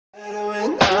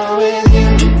going out with you.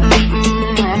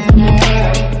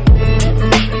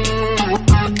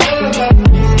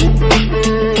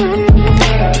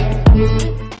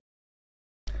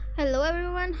 Hello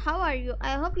everyone, how are you?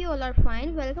 I hope you all are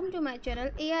fine. Welcome to my channel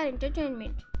AR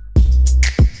Entertainment.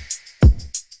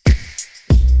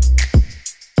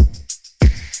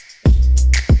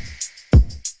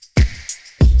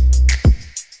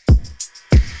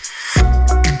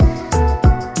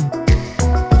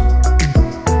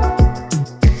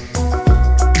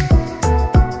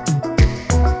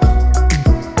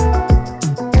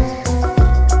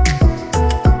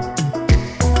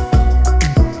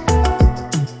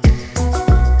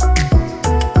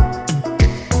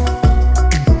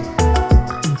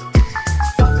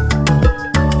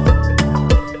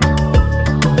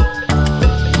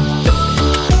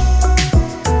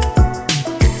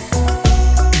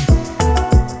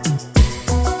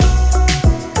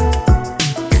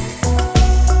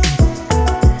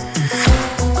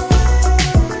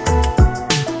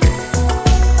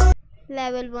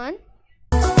 Level 1.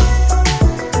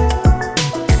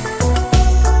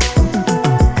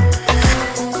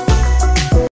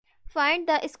 Find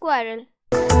the squirrel.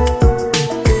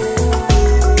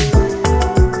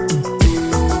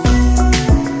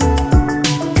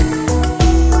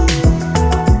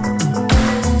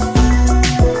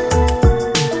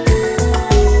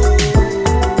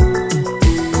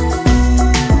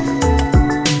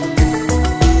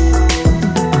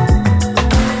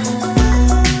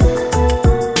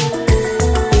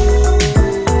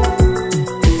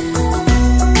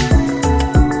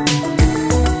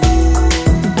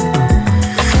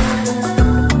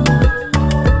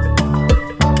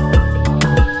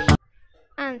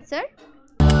 Answer.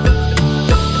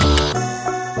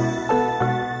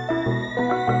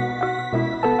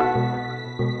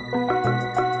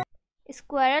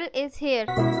 Squirrel is here.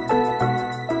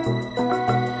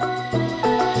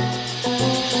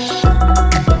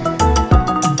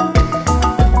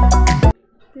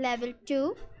 Level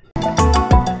 2.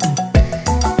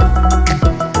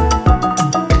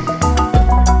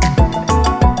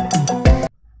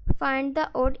 Find the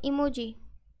odd emoji.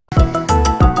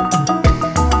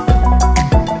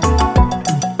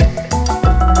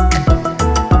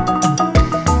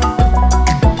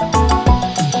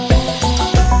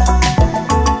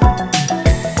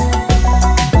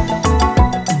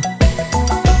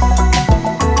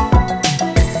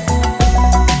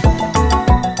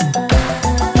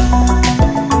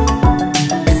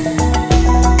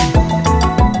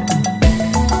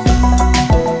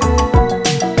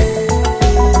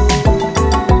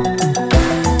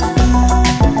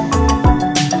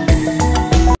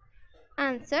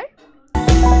 Answer.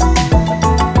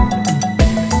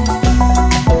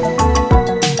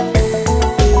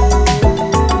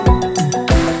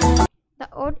 The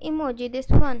odd emoji, this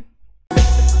one.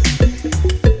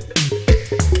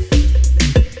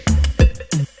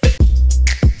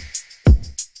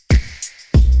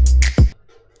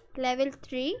 Level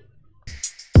 3.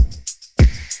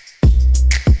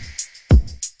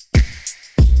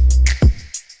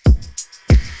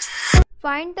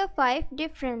 Find the 5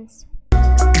 difference.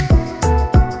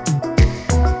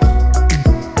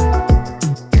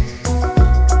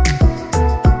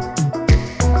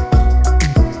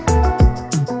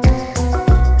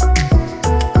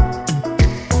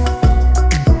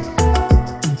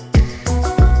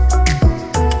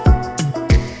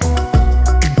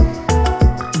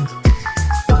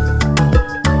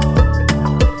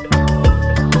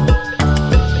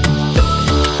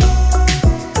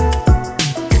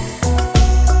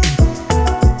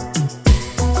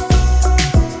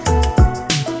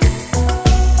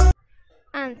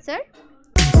 Answer.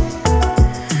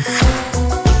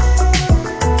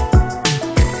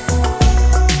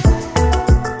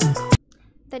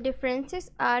 The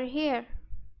differences are here.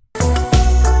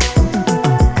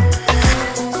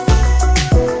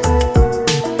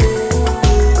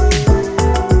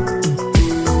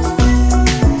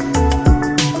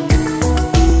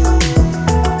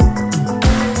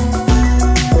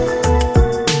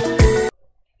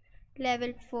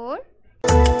 Level 4.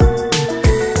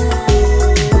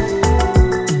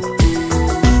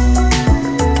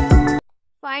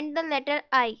 Find the letter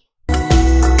I.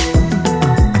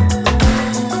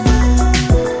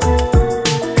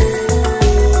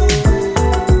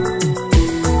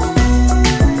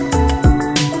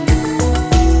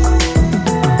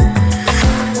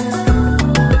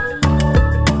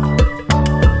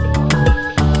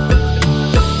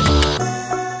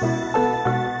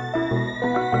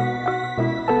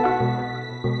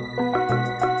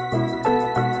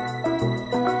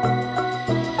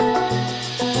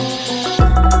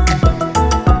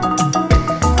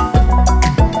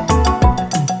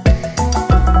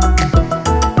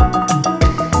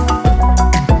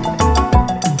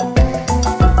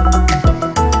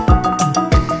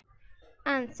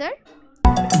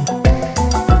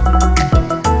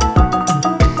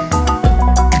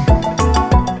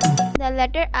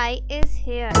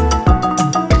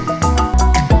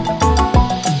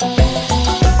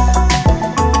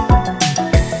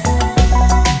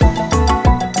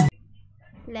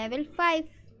 5.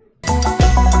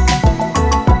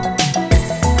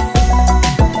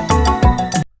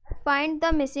 Find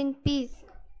the missing piece.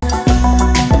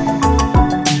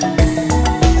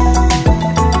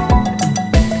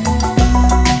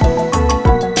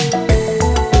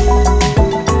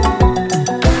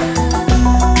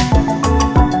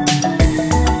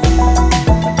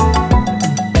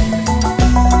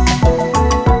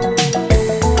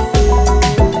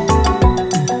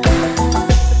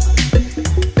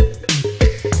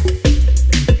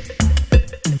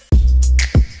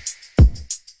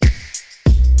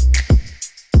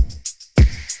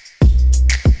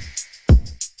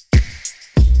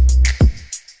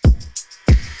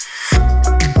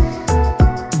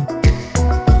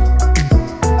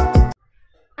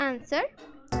 Answer.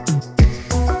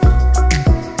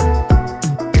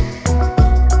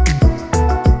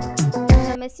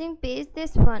 The missing piece,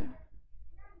 this one.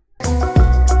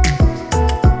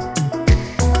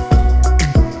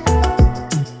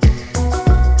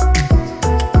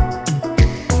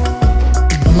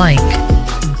 Like,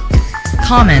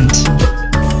 comment,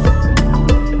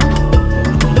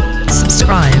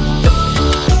 subscribe.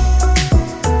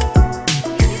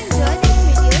 If you enjoyed this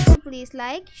video, so please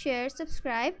like, share,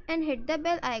 subscribe and hit the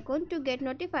bell icon to get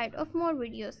notified of more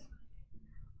videos.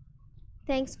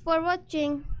 Thanks for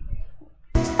watching.